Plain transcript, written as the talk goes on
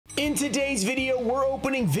In today's video, we're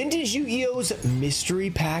opening Vintage Yu-Gi-Oh's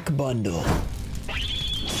Mystery Pack Bundle.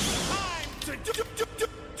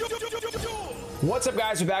 What's up,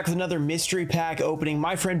 guys? We're back with another mystery pack opening.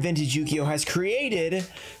 My friend Vintage Yugioh has created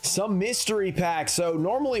some mystery packs. So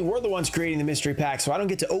normally we're the ones creating the mystery pack, so I don't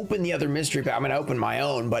get to open the other mystery pack. I'm gonna open my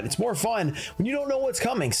own, but it's more fun when you don't know what's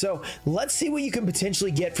coming. So let's see what you can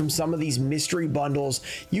potentially get from some of these mystery bundles.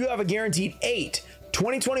 You have a guaranteed 8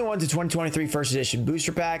 2021 to 2023 first edition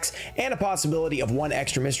booster packs and a possibility of 1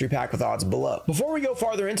 extra mystery pack with odds below. Before we go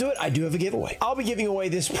farther into it, I do have a giveaway. I'll be giving away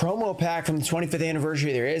this promo pack from the 25th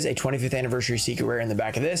anniversary. There is a 25th anniversary secret rare in the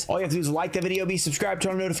back of this. All you have to do is like the video, be subscribed,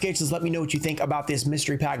 turn on notifications, let me know what you think about this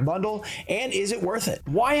mystery pack bundle, and is it worth it?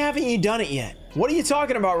 Why haven't you done it yet? What are you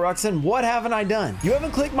talking about, Ruxin? What haven't I done? You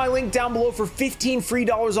haven't clicked my link down below for 15 free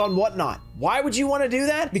dollars on Whatnot. Why would you want to do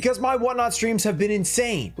that? Because my Whatnot streams have been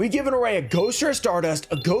insane. We've given away a Ghost Rare Stardust,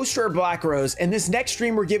 a Ghost Rare Black Rose, and this next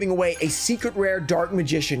stream we're giving away a secret rare Dark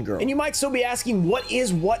Magician Girl. And you might still be asking, what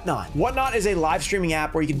is Whatnot? Whatnot is a live streaming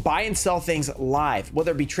app where you can buy and sell things live,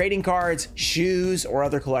 whether it be trading cards, shoes, or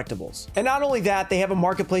other collectibles. And not only that, they have a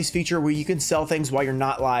marketplace feature where you can sell things while you're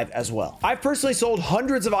not live as well. I've personally sold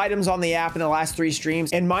hundreds of items on the app in the last 3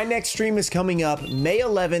 streams, and my next stream is coming up May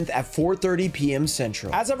 11th at 4:30 p.m.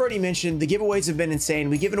 Central. As I've already mentioned, the giveaways have been insane.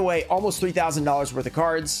 We've given away almost $3,000 worth of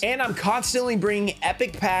cards, and I'm constantly bringing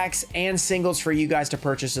epic packs and singles for you guys to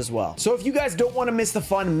purchase as well. So if you guys don't want to miss the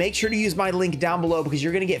fun, make sure to use my link down below because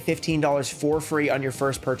you're going to get $15 for free on your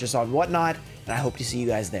first purchase on Whatnot. And I hope to see you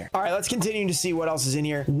guys there. All right, let's continue to see what else is in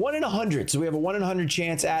here. 1 in 100. So we have a 1 in 100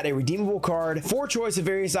 chance at a redeemable card. 4 choice of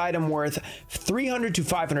various item worth $300 to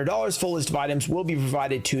 $500. Full list of items will be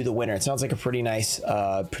provided to the winner. It sounds like a pretty nice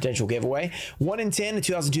potential giveaway. 1 in 10, the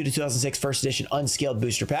 2002 to 2006 first edition unscaled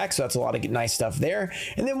booster pack. So that's a lot of nice stuff there.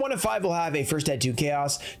 And then 1 in 5 will have a first ed 2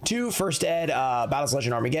 Chaos, 2 first ed Battles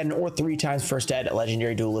Legend Armageddon, or 3 times first ed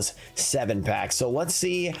Legendary Duelist 7 packs. So let's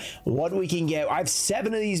see what we can get. I have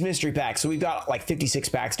 7 of these mystery packs. So we've got like 56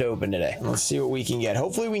 packs to open today. Let's see what we can get.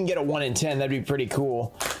 Hopefully we can get a 1 in 10. That'd be pretty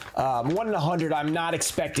cool. 1 in 100, I'm not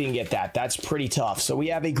expecting to get that. That's pretty tough. So we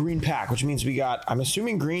have a green pack, which means we got, I'm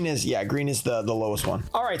assuming green is, yeah, green is the lowest one.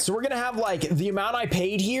 All right, so we're gonna have like the amount I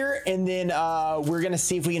paid here, and then we're gonna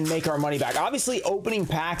see if we can make our money back. Obviously, opening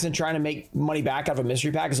packs and trying to make money back out of a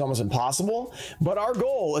mystery pack is almost impossible, but our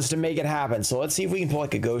goal is to make it happen. So let's see if we can pull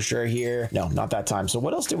like a Ghost Rare here. No, not that time. So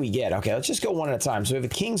what else did we get? Okay, let's just go one at a time. So we have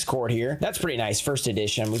a King's Court here. That's pretty nice. First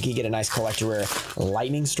edition. We could get a nice collector rare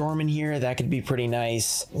Lightning Storm in here. That could be pretty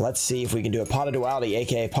nice. Let's see if we can do a Pot of Duality,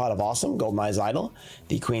 aka Pot of Awesome, Golden Eyes Idol,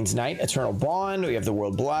 the Queen's Knight, Eternal Bond. We have the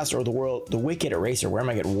World Blast, or the Wicked Eraser. Where am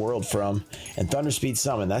I getting World from? And Thunderspeed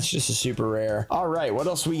Summon. That's just a super rare. All right, what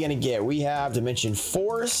else are we gonna get? We have Dimension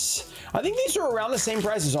Force. I think these are around the same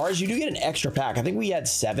price as ours. You do get an extra pack. I think we had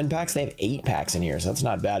 7 packs. They have 8 packs in here, so that's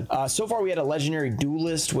not bad. So far we had a Legendary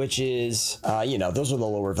Duelist, which is, you know, those are the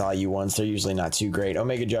lower value ones. They're usually not too great.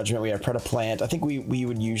 Omega Judgment, we have Predaplant. I think we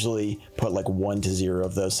would usually put like 1 to 0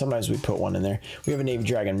 of those. Sometimes we put 1 in there. We have a Navy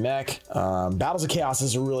Dragon Mech. Battles of Chaos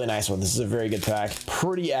is a really nice one. This is a very good pack.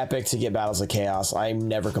 Pretty epic to get Battles of Chaos. I'm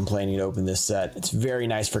never complaining to open this set. It's very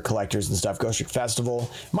nice for collectors and stuff. Ghost Trick Festival,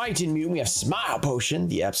 Mighty Mutant. We have Smile Potion,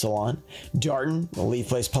 the Epsilon, Darton, the Leaf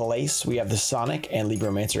Place Palace. We have the Sonic and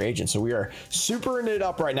Libromancer Agent. So we are super into it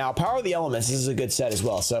up right now. Power of the Elements. This is a good set as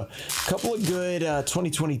well. So a couple of good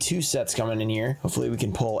 2022 sets coming in here. Hopefully we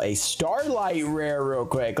can pull a Starlight rare real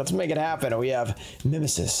quick. Let's make it happen. We have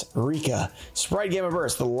Mimesis, Rika, Sprite Gamma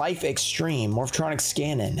Burst, the Life Extreme, Morphtronic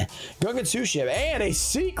Scannon, Gungan Ship, and a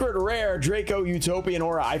secret rare Draco Utopian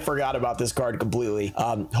Aura. I forgot about this card completely.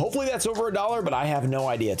 Hopefully that's over $1, but I have no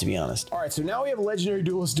idea, to be honest. All right, so now we have Legendary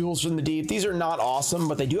Duelist Duels from the Deep. These are not awesome,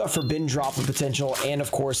 but they do have Forbidden Drop of potential, and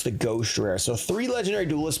of course the Ghost Rare. So 3 Legendary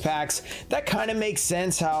Duelist packs. That kind of makes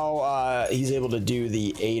sense how he's able to do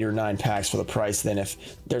the 8 or 9 packs for the price than if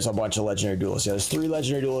there's a bunch of Legendary Duelists. Yeah, there's 3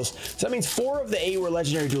 Legendary Duelists. So that means 4 of the 8 were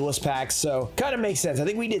Legendary Duelist packs. So kind of makes sense. I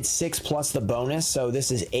think we did 6 plus the bonus. So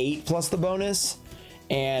this is 8 plus the bonus.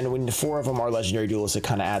 And when 4 of them are Legendary Duelists, it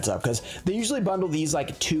kind of adds up because they usually bundle these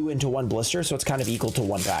like 2 into 1 blister. So it's kind of equal to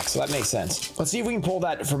 1 pack. So that makes sense. Let's see if we can pull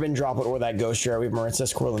that Forbidden Droplet or that Ghost Rare. We have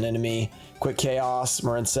Marincess, Corlin Enemy, Quick Chaos,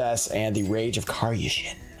 Marincess, and the Rage of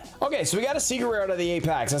Karyushin. Okay, so we got a secret rare out of the 8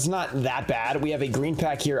 packs. That's not that bad. We have a green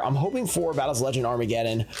pack here. I'm hoping for Battles Legend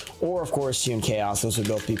Armageddon, or of course Toon Chaos. Those would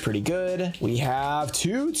both be pretty good. We have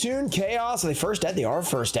 2 Toon Chaos. Are they first ed? They are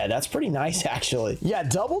first ed. That's pretty nice, actually. Yeah,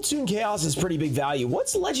 double Toon Chaos is pretty big value.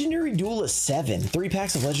 What's Legendary Duelist 7? 3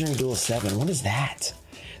 packs of Legendary Duelist 7. What is that?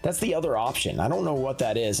 That's the other option. I don't know what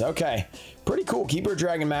that is. Okay, pretty cool. Keeper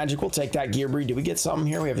Dragon Magic. We'll take that. Gear Breed. Did we get something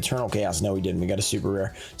here? We have Eternal Chaos. No, we didn't. We got a super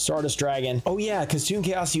rare. Stardust Dragon. Oh yeah, because Toon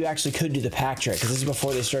Chaos, you actually could do the pack trick, because this is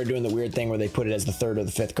before they started doing the weird thing where they put it as the 3rd or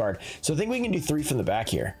the 5th card. So I think we can do 3 from the back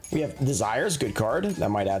here. We have Desires, good card. That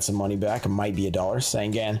might add some money back. It might be $1.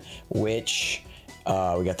 Sangan, Witch.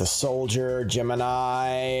 We got the Soldier,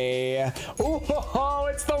 Gemini. Oh,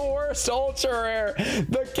 it's the worst ultra rare.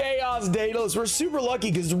 The Chaos Daedalus. We're super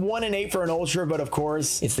lucky because 1 in 8 for an ultra, but of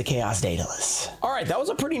course, it's the Chaos Daedalus. All right, that was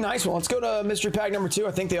a pretty nice one. Let's go to mystery pack number 2.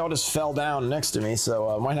 I think they all just fell down next to me,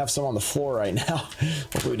 so I might have some on the floor right now.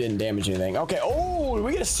 Hopefully we didn't damage anything. Okay, oh, did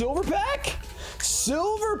we get a silver pack?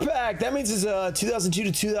 Silver pack. That means it's a 2002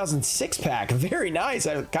 to 2006 pack. Very nice.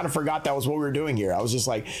 I kind of forgot that was what we were doing here. I was just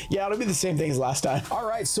like, yeah, it'll be the same thing as last time. All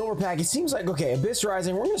right, silver pack. It seems like, okay, Abyss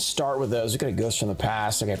Rising. We're going to start with those. We got a Ghost from the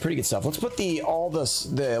Past. Okay, pretty good stuff. Let's put the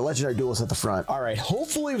legendary duelists at the front. All right,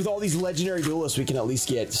 hopefully with all these legendary duelists, we can at least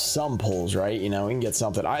get some pulls, right? You know, we can get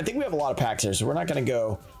something. I think we have a lot of packs here, so we're not going to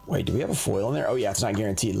go. Wait, do we have a foil in there? Oh yeah, it's not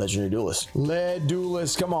guaranteed. Legendary duelist. Lead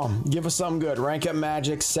duelist. Come on, give us something good. Rank up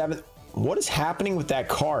magic 7th. What is happening with that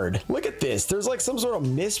card? Look at this. There's like some sort of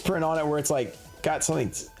misprint on it where it's like got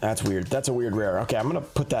something. That's weird. That's a weird rare. Okay, I'm gonna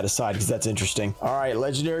put that aside because that's interesting. All right,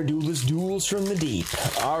 legendary duelist, duels from the deep.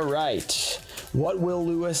 All right, what will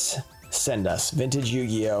Lewis send us? Vintage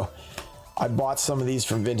Yu-Gi-Oh. I bought some of these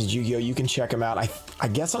from Vintage Yu-Gi-Oh. You can check them out. I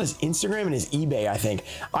guess on his Instagram and his eBay, I think.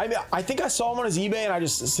 I think I saw him on his eBay and I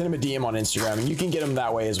just sent him a DM on Instagram, and you can get them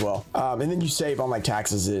that way as well. And then you save on like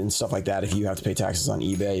taxes and stuff like that if you have to pay taxes on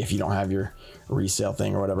eBay if you don't have your resale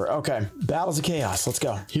thing or whatever. Okay, Battles of Chaos. Let's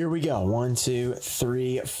go. Here we go. 1, 2,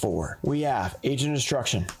 3, 4. We have Agent of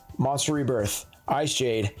Destruction, Monster Rebirth, Ice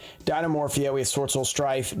Jade, Dynamorphia, we have Sword Soul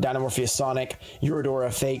Strife, Dynamorphia Sonic,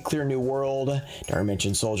 Eurodora Fate, Clear New World,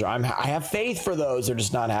 Dimension Soldier. I have faith for those, they're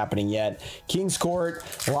just not happening yet. King's Court,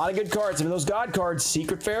 a lot of good cards. I mean, those God cards,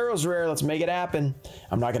 Secret Pharaoh's rare, let's make it happen.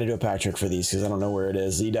 I'm not going to do a pack trick for these because I don't know where it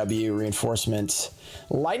is. ZW, Reinforcements.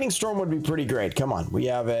 Lightning Storm would be pretty great. Come on, we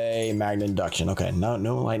have a Magna Induction. Okay, no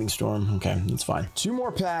Lightning Storm. Okay, that's fine. 2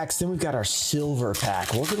 more packs, then we've got our silver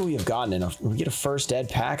pack. What could we have gotten in? We get a first ed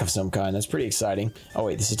pack of some kind. That's pretty exciting. Oh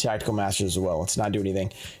wait, this is Tactical Masters as well. Let's not do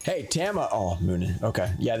anything. Hey, Tama. Oh, Moonin.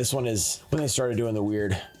 Okay, yeah, this one is when they started doing the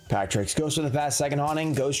weird pack tricks. Ghost of the Past, Second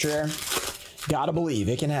Haunting, Ghost Rare. Gotta believe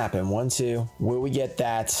it can happen. 1, 2. Will we get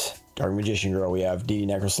that? Dark Magician Girl. We have DD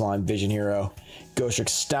Necroslime, Vision Hero, Ghostrick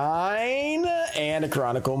Stein, and a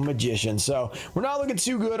Chronicle Magician. So we're not looking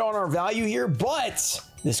too good on our value here, but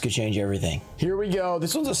this could change everything. Here we go.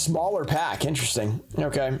 This one's a smaller pack. Interesting.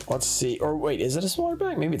 Okay, let's see. Or wait, is it a smaller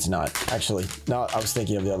pack? Maybe it's not. Actually, no, I was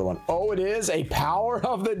thinking of the other one. Oh, it is a Power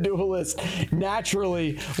of the Duelist.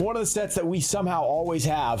 Naturally, one of the sets that we somehow always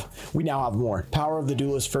have. We now have more. Power of the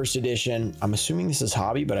Duelist First Edition. I'm assuming this is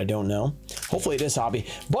Hobby, but I don't know. Hopefully it is Hobby.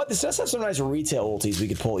 But this does have some nice retail ultis we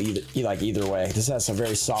could pull either way. This has a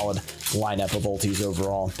very solid lineup of ultis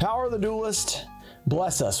overall. Power of the Duelist.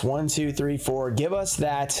 Bless us. 1, 2, 3, 4. Give us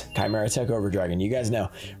that Chimera Tech Overdragon. You guys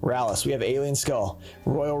know. Rallis. We have Alien Skull,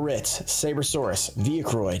 Royal Ritz, Sabersaurus,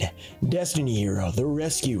 Viacroid, Destiny Hero, the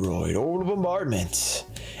Rescue Roid, Orbital Bombardment,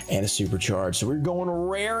 and a Supercharge. So we're going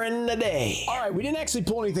rare in today. All right, we didn't actually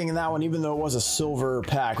pull anything in that one, even though it was a silver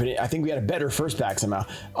pack. I think we had a better first pack somehow.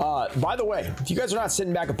 By the way, if you guys are not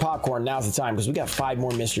sitting back with popcorn, now's the time because we got 5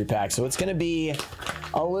 more mystery packs. So it's going to be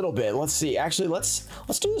a little bit. Let's see. Actually, let's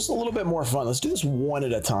do this a little bit more fun. Let's do this one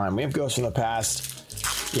at a time. We have Ghosts from the Past.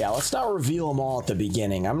 Yeah, let's not reveal them all at the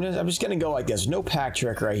beginning. I'm just gonna go like this. No pack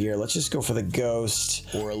trick right here. Let's just go for the Ghost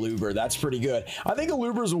or a Luber. That's pretty good. I think a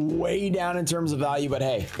Luber's way down in terms of value, but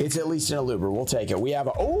hey, it's at least an Luber. We'll take it. We have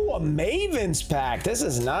a Mavens pack. This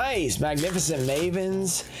is nice. Magnificent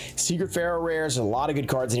Mavens. Secret Pharaoh rares. A lot of good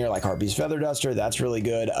cards in here, like Harpy's Feather Duster. That's really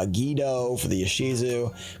good. A Guido for the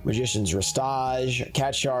Yoshizu. Magician's Restage.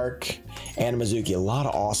 Cat Shark. And a Mizuki. A lot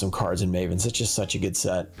of awesome cards in Mavens. It's just such a good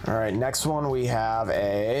set. All right, next one we have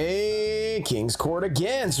a King's Court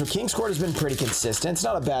again. So King's Court has been pretty consistent. It's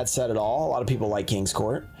not a bad set at all. A lot of people like King's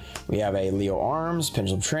Court. We have a Leo Arms,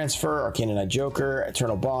 Pendulum Transfer, Arcana Knight Joker,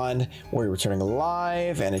 Eternal Bond, Warrior Returning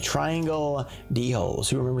Alive, and a Triangle D-Holes.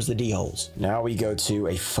 Who remembers the D-Holes? Now we go to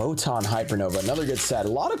a Photon Hypernova. Another good set. A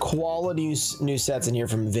lot of quality new sets in here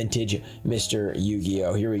from vintage Mr.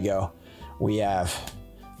 Yu-Gi-Oh! Here we go. We have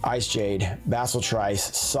Ice Jade, Basil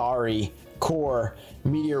Trice, Sorry, Core,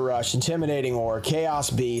 Meteor Rush, Intimidating Ore, Chaos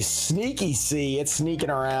Beast, Sneaky Sea, it's sneaking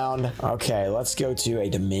around. Okay, let's go to a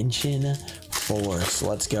Dimension Force.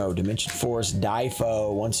 Let's go. Dimension Force,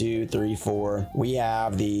 Difo. 1, 2, 3, 4. We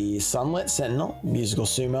have the Sunlit Sentinel, Musical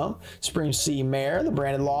Sumo, Supreme Sea Mare, the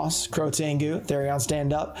Branded Loss, Crotangu, Therion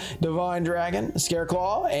Stand Up, Divine Dragon,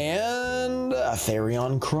 Scareclaw, and a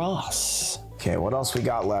Therion Cross. Okay, what else we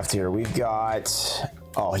got left here? We've got...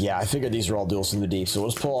 Oh, yeah, I figured these are all duels from the deep, so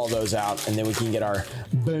let's pull all those out, and then we can get our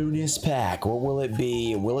bonus pack. What will it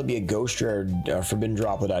be? Will it be a Ghost Rare Forbidden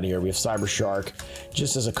Droplet out of here? We have Cyber Shark,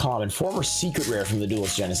 just as a common. Former Secret Rare from the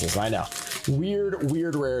Duelist Genesis, I know.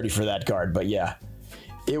 Weird rarity for that card, but yeah.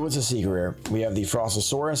 It was a secret rare. We have the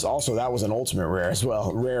Frostosaurus. Also, that was an ultimate rare as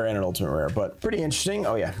well. Rare and an ultimate rare, but pretty interesting.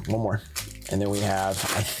 Oh, yeah, one more. And then we have,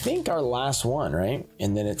 I think, our last one, right?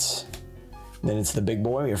 And then it's the big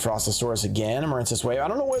boy. We have Frostosaurus again, Marincess Wave. I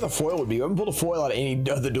don't know where the foil would be. We haven't pulled a foil out of any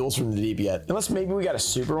of the duels from the deep yet. Unless maybe we got a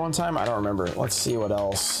super one time. I don't remember. Let's see what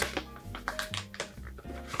else.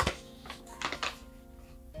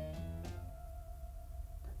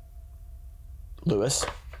 Lewis.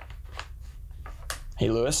 Hey,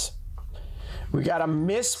 Lewis. We got a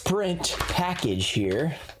misprint package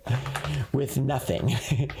here with nothing.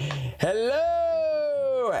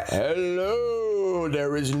 Hello! Hello!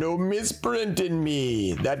 There is no misprint in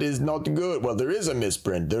me. That is not good. Well, there is a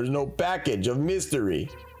misprint. There's no package of mystery.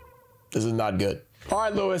 This is not good. All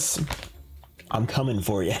right, Lewis. I'm coming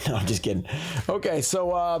for you. No, I'm just kidding. Okay,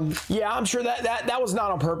 so yeah, I'm sure that was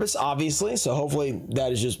not on purpose, obviously. So hopefully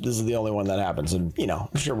that is just, this is the only one that happens, and you know,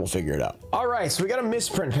 I'm sure we'll figure it out. All right, so we got a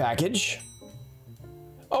misprint package.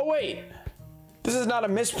 Oh wait, this is not a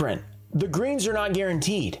misprint. The greens are not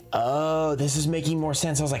guaranteed. Oh, this is making more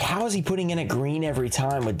sense. I was like, how is he putting in a green every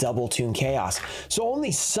time with Double Tune Chaos? So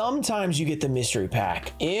only sometimes you get the mystery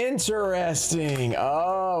pack. Interesting.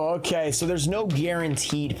 Oh, okay. So there's no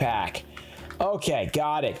guaranteed pack. Okay,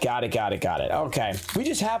 got it. Okay, we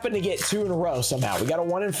just happened to get 2 in a row somehow. We got a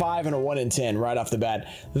 1 in 5 and a 1 in 10 right off the bat.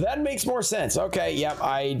 That makes more sense. Okay, yep,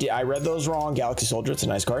 I read those wrong. Galaxy Soldier, it's a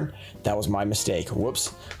nice card. That was my mistake.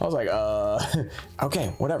 Whoops. I was like, okay,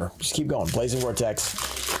 whatever. Just keep going. Blazing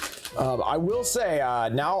Vortex. I will say,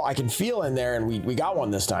 now I can feel in there, and we got one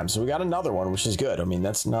this time, so we got another one, which is good. I mean,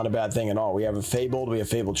 that's not a bad thing at all. We have a Fabled, we have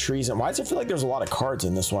Fabled Treason. Why does it feel like there's a lot of cards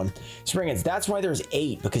in this one? Springans, that's why there's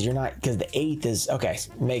 8, because you're not, because the 8th is, okay,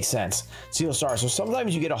 makes sense. Seal Star, so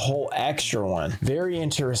sometimes you get a whole extra one. Very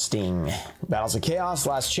interesting. Battles of Chaos,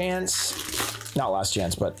 Last Chance. Not last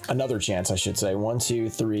chance, but another chance, I should say. 1, 2,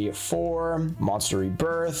 3, 4. Monster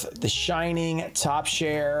Rebirth, The Shining, Top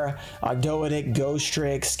Share, Ogdoadic, Ghost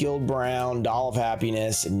Trick, Skilled Brown, Doll of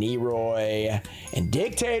Happiness, Neroy, and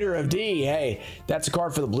Dictator of D. Hey, that's a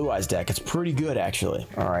card for the Blue Eyes deck. It's pretty good, actually.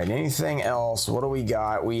 All right, anything else? What do we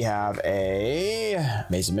got? We have a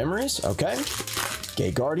Maze of Memories. Okay.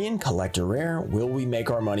 Gate Guardian, Collector Rare. Will we make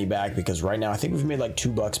our money back? Because right now, I think we've made like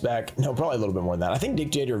 $2 back. No, probably a little bit more than that. I think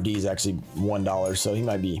Dictator of D is actually $1, so he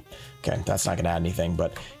might be... Okay, that's not going to add anything,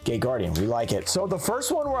 but Gate Guardian, we like it. So the first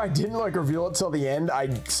one where I didn't like reveal it till the end,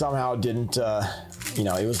 I somehow didn't, you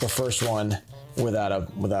know, it was the first one without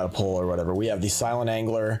a pull or whatever. We have the Silent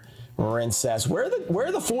Angler, Marincess. Where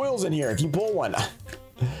are the foils in here if you pull one?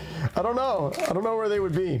 I don't know. I don't know where they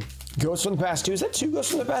would be. Ghosts from the Past 2. Is that 2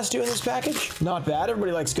 Ghosts from the Past 2 in this package? Not bad.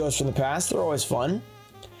 Everybody likes Ghosts from the Past. They're always fun.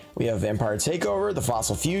 We have Vampire Takeover, the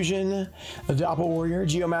Fossil Fusion, the Doppel Warrior,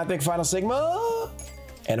 Geomathic Final Sigma,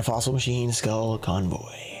 and a Fossil Machine Skull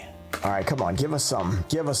Convoy. All right, come on. Give us some.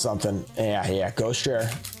 Give us something. Yeah. Ghost Rare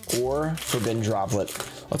or Forbidden Droplet.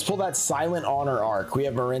 Let's pull that Silent Honor Arc. We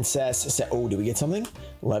have Marincess. Oh, did we get something?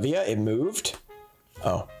 Levia, it moved.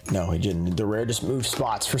 Oh, no, it didn't. The rare just moved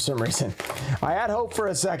spots for some reason. I had hope for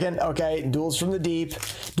a second. Okay, Duels from the Deep.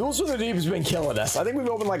 Duels from the Deep has been killing us. I think we've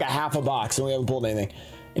opened like a half a box and we haven't pulled anything.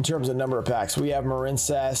 In terms of number of packs, we have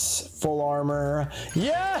Marincess, Full Armor.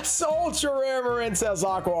 Yes, Ultra Rare Marincess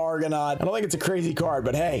Aqua Argonaut. I don't think it's a crazy card,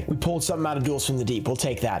 but hey, we pulled something out of Duels from the Deep. We'll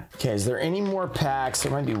take that. Okay, is there any more packs?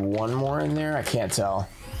 There might be one more in there. I can't tell.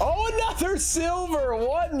 Oh, another silver.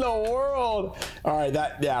 What in the world? All right,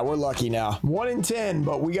 yeah, we're lucky now. 1 in 10,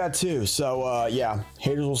 but we got 2. So yeah,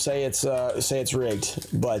 haters will say it's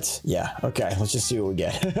rigged, but yeah, okay, let's just see what we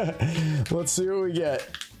get. Let's see what we get.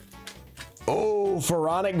 Oh,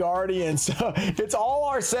 Pharaonic Guardian. So it's all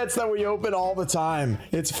our sets that we open all the time.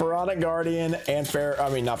 It's Pharaonic Guardian and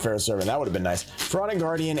not Pharaoh Servant. That would have been nice. Pharaonic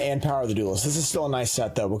Guardian and Power of the Duelist. This is still a nice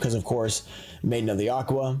set though, because of course, Maiden of the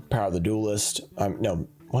Aqua, Power of the Duelist. No,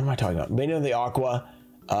 what am I talking about? Maiden of the Aqua,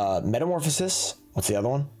 Metamorphosis. What's the other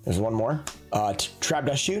one? There's one more. Trap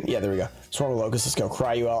Dust Shoot. Yeah, there we go. Swarm of Locusts, let's go.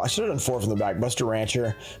 Cryuel. I should have done 4 from the back. Buster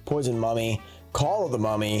Rancher, Poison Mummy, Call of the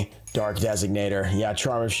Mummy, Dark Designator. Yeah,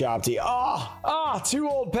 Charm of Shopti. 2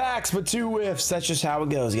 old packs, but 2 whiffs. That's just how it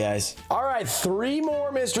goes, guys. All right, 3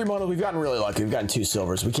 more mystery bundles. We've gotten really lucky. We've gotten 2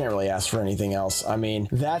 silvers. We can't really ask for anything else. I mean,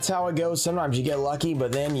 that's how it goes. Sometimes you get lucky,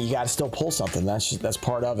 but then you got to still pull something. That's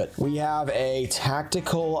part of it. We have a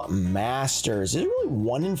Tactical Masters. Is it really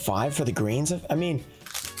 1 in 5 for the greens? I mean,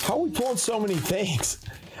 how are we pulling so many things?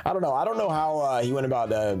 I don't know. I don't know how he went about,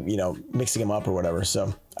 you know, mixing them up or whatever.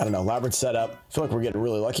 So I don't know. Labyrinth setup. I feel like we're getting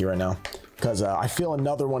really lucky right now because I feel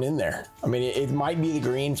another one in there. I mean, it might be the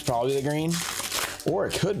green. It's probably the green. Or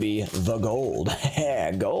it could be the gold.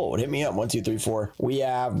 Gold. Hit me up. 1, 2, 3, 4. We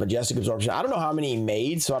have Majestic Absorption. I don't know how many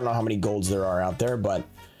made, so I don't know how many golds there are out there, but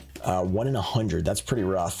 1 in 100. That's pretty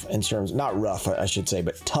rough in terms, not rough, I should say,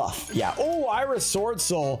 but tough. Yeah. Oh, Iris Sword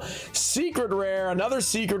Soul. Secret rare. Another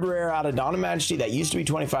secret rare out of Dawn of Majesty. That used to be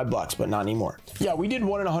 25 bucks, but not anymore. Yeah, we did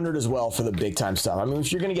 1 in 100 as well for the big time stuff. I mean,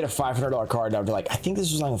 if you're going to get a $500 card, I'd be like, I think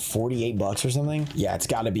this was like 48 bucks or something. Yeah, it's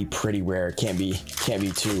got to be pretty rare. It can't be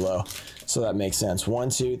too low. So that makes sense.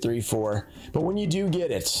 1, 2, 3, 4. But when you do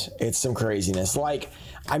get it, it's some craziness. Like,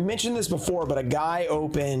 I mentioned this before, but a guy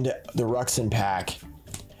opened the Ruxin pack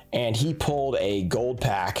and he pulled a gold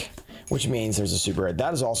pack, which means there's a super rare.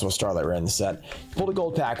 That is also a Starlight rare in the set. He pulled a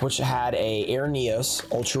gold pack, which had a Air Neos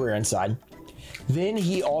ultra rare inside. Then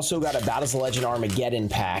he also got a Battles of Legend Armageddon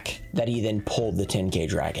pack that he then pulled the 10K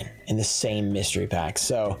Dragon in the same mystery pack.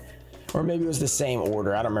 So, or maybe it was the same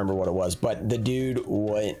order. I don't remember what it was, but the dude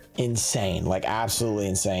went insane, like absolutely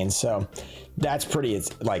insane. So that's pretty,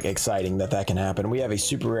 it's like exciting that can happen. We have a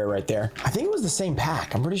super rare right there. I think it was the same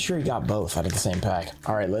pack. I'm pretty sure he got both out of the same pack.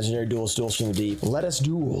 All right, legendary duels from the deep. Let us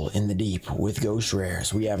duel in the deep with ghost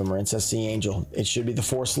rares. We have a Marincess Sea Angel. It should be the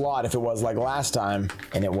 4 slot if it was like last time,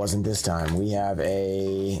 and it wasn't this time. We have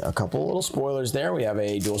a couple little spoilers there. We have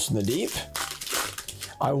a duels from the deep.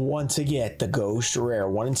 I want to get the ghost rare.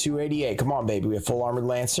 1 in 288. Come on, baby. We have full armored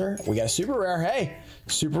lancer. We got a super rare. Hey,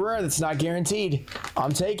 super rare. That's not guaranteed.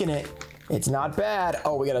 I'm taking it. It's not bad.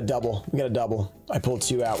 Oh, we got a double. We got a double. I pulled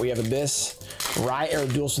 2 out. We have Abyss, or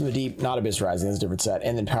Duels from the Deep. Not Abyss Rising. That's a different set.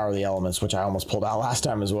 And then Power of the Elements, which I almost pulled out last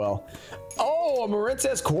time as well. Oh, a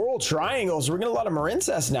Marincess Coral Triangle. So we're getting a lot of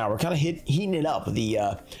Marincess now. We're kind of heating it up. The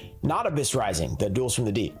not Abyss Rising, the Duels from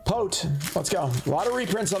the Deep. Pote, let's go. A lot of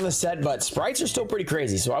reprints on this set, but sprites are still pretty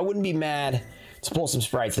crazy, so I wouldn't be mad to pull some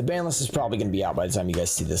sprites. The ban list is probably going to be out by the time you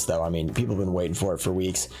guys see this, though. I mean, people have been waiting for it for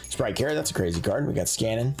weeks. Sprite Carrot, that's a crazy card. We got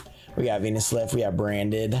Scannon. We got Venus Lift. We have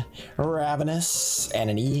Branded, Ravenous, and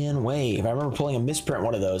an Ian Wave. I remember pulling a misprint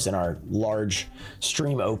one of those in our large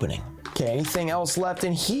stream opening. Okay, anything else left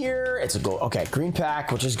in here? It's a gold. Okay, green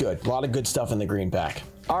pack, which is good. A lot of good stuff in the green pack.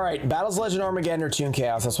 All right, Battles Legend Armageddon or Toon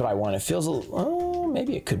Chaos. That's what I want. It feels a little, oh,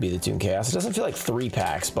 maybe it could be the Toon Chaos. It doesn't feel like 3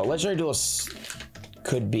 packs, but Legendary Duelist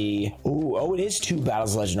could be. Ooh, oh, it is 2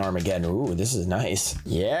 Battles of Legend Armageddon. Ooh, this is nice.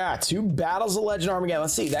 Yeah, 2 Battles of Legend Armageddon.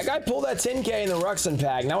 Let's see. That guy pulled that 10K in the Ruxin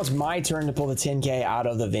pack. Now it's my turn to pull the 10K out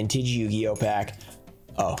of the vintage Yu-Gi-Oh pack.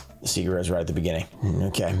 Oh, the secret is right at the beginning.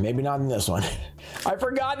 Okay, maybe not in this one. I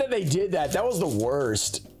forgot that they did that. That was the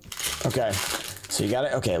worst. Okay, so you got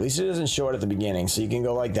it. Okay, at least it doesn't show it at the beginning. So you can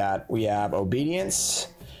go like that. We have Obedience,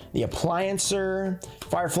 the Appliancer,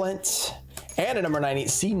 Fireflint, and a number 90,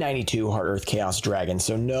 C92 Heart Earth Chaos Dragon.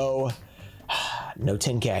 So no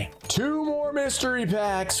 10K. 2 more mystery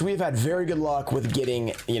packs. We've had very good luck with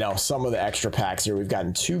getting, you know, some of the extra packs here. We've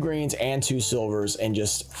gotten 2 greens and 2 silvers in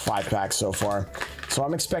just 5 packs so far. So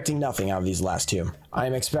I'm expecting nothing out of these last 2.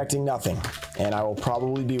 I'm expecting nothing, and I will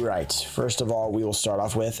probably be right. First of all, we will start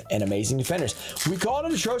off with an Amazing Defenders. We call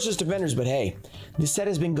it Atrocious Defenders, but hey, this set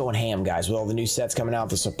has been going ham, guys, with all the new sets coming out.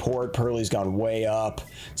 The support, Pearly's gone way up.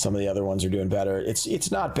 Some of the other ones are doing better.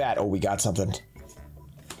 It's not bad. Oh, we got something.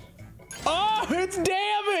 Oh, it's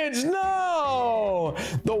damaged. No,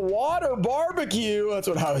 the water barbecue. That's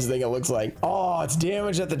what I was thinking it looks like. Oh, it's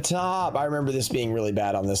damaged at the top. I remember this being really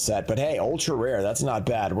bad on this set, but hey, ultra rare. That's not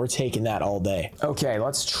bad. We're taking that all day. Okay,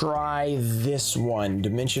 let's try this one.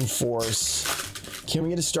 Dimension Force. Can we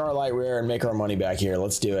get a Starlight Rare and make our money back here?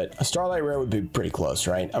 Let's do it. A Starlight Rare would be pretty close,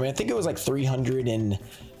 right? I mean, I think it was like 300 and...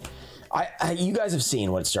 you guys have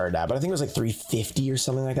seen what it started at, but I think it was like 350 or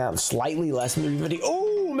something like that. Slightly less than 350. Oh,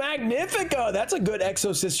 Magnifica. That's a good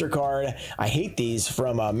Exo Sister card. I hate these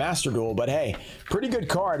from Master Duel, but hey, pretty good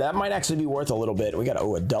card. That might actually be worth a little bit. We got,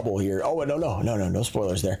 oh, a double here. Oh, no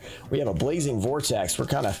spoilers there. We have a Blazing Vortex. We're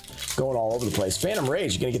kind of going all over the place. Phantom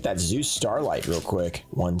Rage. You're going to get that Zeus Starlight real quick.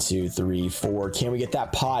 1, 2, 3, 4. Can we get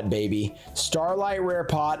that pot, baby? Starlight Rare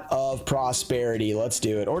Pot of Prosperity. Let's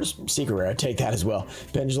do it. Or just Secret Rare. Take that as well.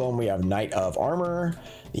 Pendulum. We have Knight of Armor.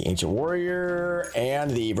 the Ancient Warrior,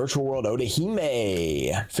 and the Virtual World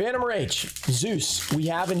Odahime. Phantom Rage, Zeus. We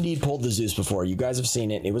have indeed pulled the Zeus before. You guys have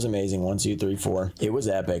seen it. It was amazing. 1, 2, 3, 4. It was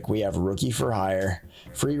epic. We have Rookie for Hire,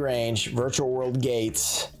 Free Range, Virtual World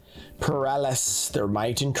Gates, Paralysis, their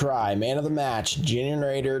Might and Cry, Man of the Match,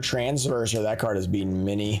 Generator, Transverser. That card has beaten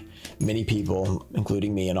many people,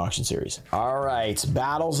 including me in Auction Series. All right,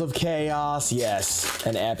 Battles of Chaos. Yes,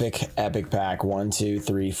 an epic pack. 1, 2,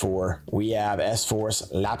 3, 4. We have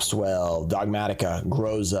S-Force, Lapswell, Dogmatica,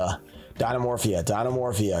 Groza,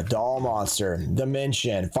 Dynamorphia, Doll Monster,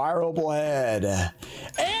 Dimension, Fire Opal Head,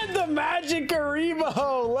 and the Magic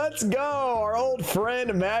Karibo. Let's go. Our old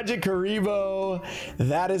friend Magic Karibo.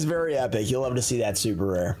 That is very epic. You'll love to see that super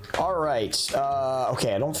rare. All right.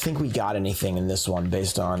 Okay, I don't think we got anything in this one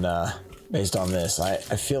based on this. I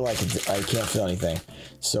feel like I can't feel anything.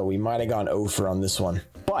 So we might have gone over on this one.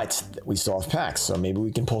 But we still have packs, so maybe we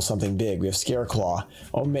can pull something big. We have Scareclaw,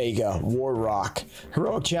 Omega, War Rock,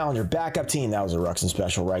 Heroic Challenger, Backup Team. That was a Ruxin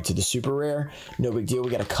special, right to the super rare. No big deal. We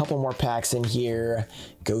got a couple more packs in here.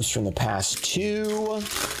 Ghost from the Past 2.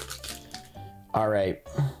 All right.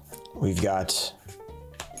 We've got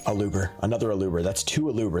Aluber, another Aluber. That's 2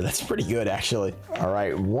 Aluber. That's pretty good, actually. All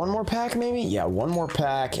right, one more pack, maybe? Yeah, one more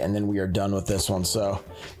pack, and then we are done with this one. So,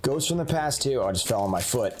 Ghost from the Past 2. Oh, I just fell on my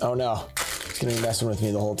foot. Oh, no. It's going to be messing with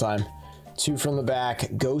me the whole time. 2 from the back.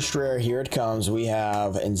 Ghost Rare, here it comes. We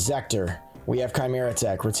have Inzektor. We have Chimera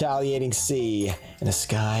Tech, Retaliating Sea, and a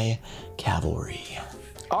Sky Cavalry.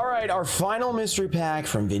 All right, our final mystery pack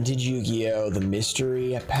from Vintage Yu-Gi-Oh! The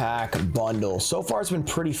Mystery Pack Bundle. So far, it's been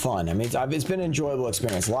pretty fun. I mean, it's been an enjoyable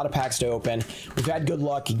experience. A lot of packs to open. We've had good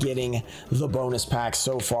luck getting the bonus packs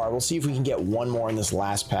so far. We'll see if we can get one more in this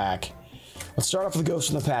last pack. Let's start off with the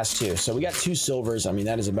Ghost from the Past 2. So we got 2 silvers. I mean,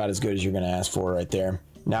 that is about as good as you're going to ask for right there.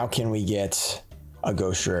 Now can we get a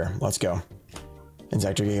Ghost Rare? Let's go.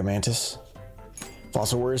 Inzektor Gigamantis.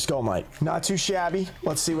 Fossil Warrior Skull Knight. Not too shabby.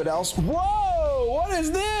 Let's see what else. Whoa! What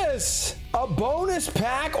is this? A bonus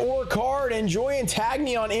pack or card. Enjoy and tag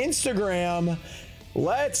me on Instagram.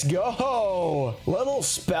 Let's go. Little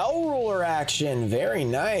spell ruler action. Very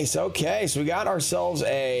nice. Okay, so we got ourselves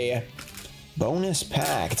a bonus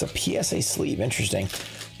pack. It's a PSA sleeve. Interesting.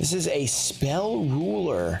 This is a spell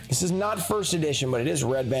ruler. This is not first edition, but it is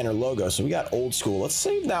Red Banner logo. So we got old school. Let's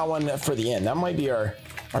save that one for the end. That might be our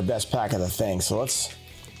best pack of the thing. So let's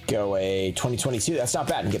go a 2022. That's not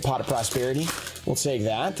bad. And get Pot of Prosperity. We'll take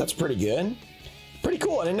that. That's pretty good. Pretty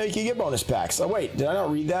cool. I didn't know you could get bonus packs. Oh, wait. Did I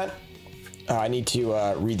not read that? I need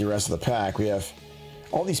to read the rest of the pack. We have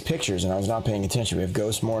all these pictures, and I was not paying attention. We have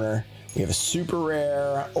Ghost Mourner. We have a super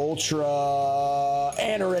rare, ultra,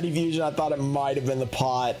 and a Ready Fusion. I thought it might have been the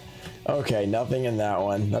pot. Okay, nothing in that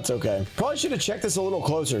one. That's okay. Probably should have checked this a little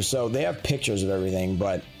closer. So they have pictures of everything,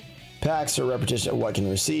 but packs are repetition of what can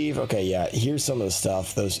receive. Okay, yeah, here's some of the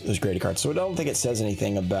stuff, those graded cards. So I don't think it says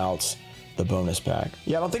anything about the bonus pack.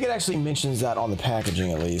 Yeah, I don't think it actually mentions that on the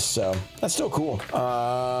packaging at least, so that's still cool.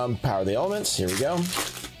 Power of the Elements, here we go.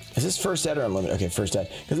 Is this first ed or unlimited? Okay, first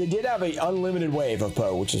ed. Because they did have an unlimited wave of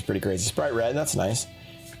Poe, which is pretty crazy. Sprite Red, that's nice.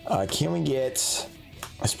 Can we get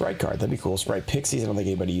a Sprite card? That'd be cool. Sprite Pixies, I don't think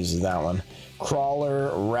anybody uses that one.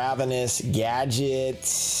 Crawler, Ravenous,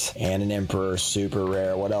 Gadgets, and an Emperor, super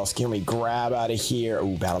rare. What else can we grab out of here?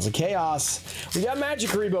 Ooh, Battles of Chaos. We got Magic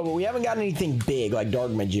Karibo, but we haven't got anything big like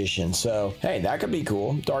Dark Magician. So, hey, that could be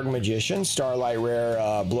cool. Dark Magician, Starlight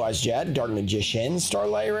Rare, Blue Eyes Jet, Dark Magician,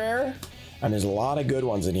 Starlight Rare. And there's a lot of good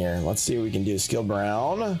ones in here. Let's see what we can do. Skill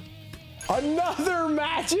Brown. Another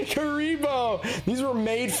Magic Karibo. These were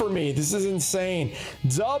made for me. This is insane.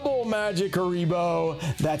 Double Magic Karibo.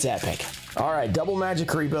 That's epic. All right, double Magic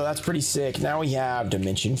Karibo. That's pretty sick. Now we have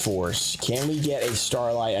Dimension Force. Can we get a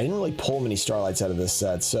Starlight? I didn't really pull many Starlights out of this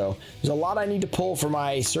set, so there's a lot I need to pull for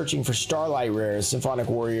my searching for Starlight rares. Symphonic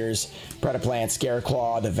Warriors, Predaplant,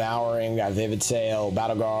 Scareclaw, Devouring, we got Vivid Sail,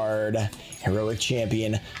 Battle Guard, Heroic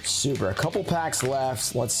Champion, Super. A couple packs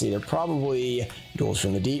left. Let's see, they're probably Duels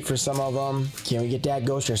from the Deep for some of them. Can we get that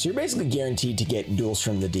Ghost Rare? So you're basically guaranteed to get Duels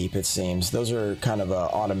from the Deep, it seems. Those are kind of an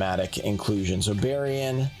automatic inclusion. So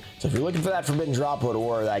Barian. So if you're looking for that Forbidden Droplet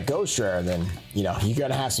or that Ghost Rare, then, you know, you're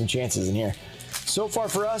going to have some chances in here. So far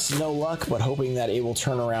for us, no luck, but hoping that it will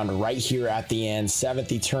turn around right here at the end.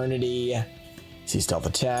 Seventh Eternity. See Stealth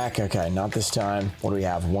Attack. Okay, not this time. What do we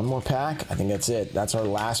have? One more pack? I think that's it. That's our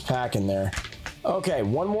last pack in there. Okay,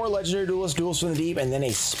 one more Legendary Duelist, Duels from the Deep, and then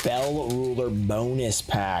a Spell Ruler bonus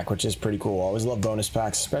pack, which is pretty cool. I always love bonus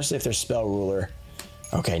packs, especially if they're Spell Ruler.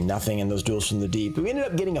 Okay, nothing in those duels from the deep. We ended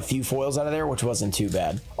up getting a few foils out of there, which wasn't too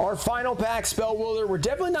bad. Our final pack, Spell Wielder. We're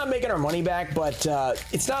definitely not making our money back, but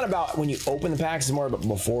it's not about when you open the packs. It's more about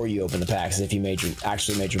before you open the packs if you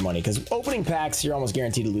actually made your money. Because opening packs, you're almost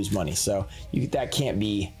guaranteed to lose money. So that can't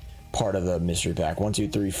be part of the mystery pack. 1, 2,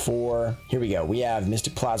 3, 4. Here we go. We have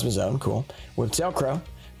Mystic Plasma Zone. Cool. Whiptail Crow.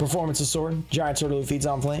 Performance of Sword. Giant Sword who feeds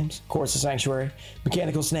on flames. Chorus of Sanctuary.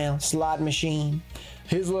 Mechanical Snail. Slot Machine.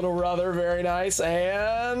 His little brother, very nice,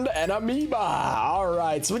 and an amoeba. All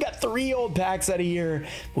right, so we got 3 old packs out of here,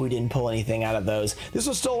 but we didn't pull anything out of those. This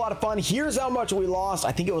was still a lot of fun. Here's how much we lost.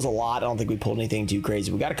 I think it was a lot. I don't think we pulled anything too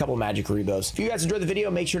crazy. We got a couple magic rebos. If you guys enjoyed the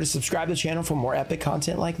video, make sure to subscribe to the channel for more epic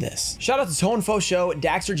content like this. Shout out to Tone Fo Show,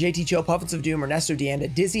 Daxter, JT Cho, Puffins of Doom, Ernesto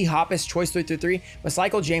Deanda, Dizzy, Hoppus, Choice 333,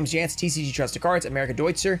 Macycle, James Jance, TCG Trusted Cards, America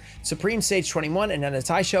Deutzer, Supreme Sage 21, Ananda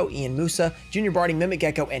Tai Show, Ian Musa, Junior Barty, Mimic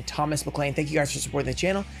Gecko, and Thomas McLean. Thank you guys for supporting the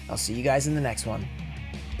channel. I'll see you guys in the next one.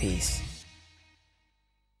 Peace.